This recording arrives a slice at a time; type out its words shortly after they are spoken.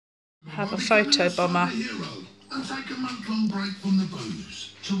have a photo bomber. And take a month-long break from the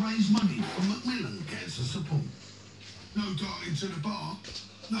booze to raise money for Macmillan Cancer Support. No darting to the bar,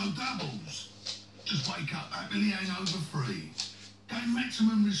 no doubles. Just wake up happily hangover-free. Gain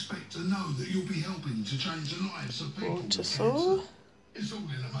maximum respect and know that you'll be helping to change the lives of people with cancer. It's all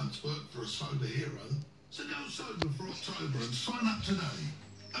in a month's work for a sober hero. So go sober for October and sign up today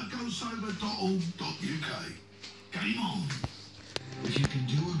at gosober.org.uk. Game on. If you can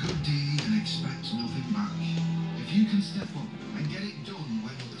do a good deed and expect nothing back, if you can step up and get it done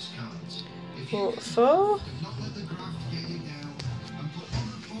when others can't, if you can not let the graft get you down and put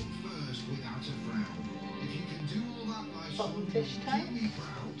other folk first without a frown, if you can do all that by someone keep me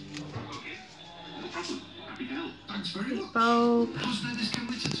proud. Okay, no problem. Happy to help. Thanks very much. Cosnet is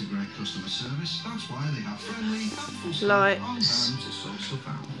committed to great customer service. That's why they have friendly, helpful lights to sort stuff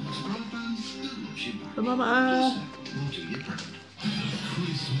out. It's broadband that loves you back. Cosnet will do you proud.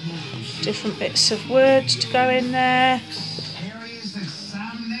 Different bits of wood to go in there.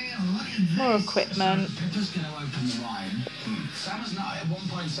 More equipment. Sam's not at one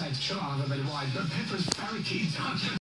point said, "Sure, I'll have a bit of wine," but Pippa's very keen to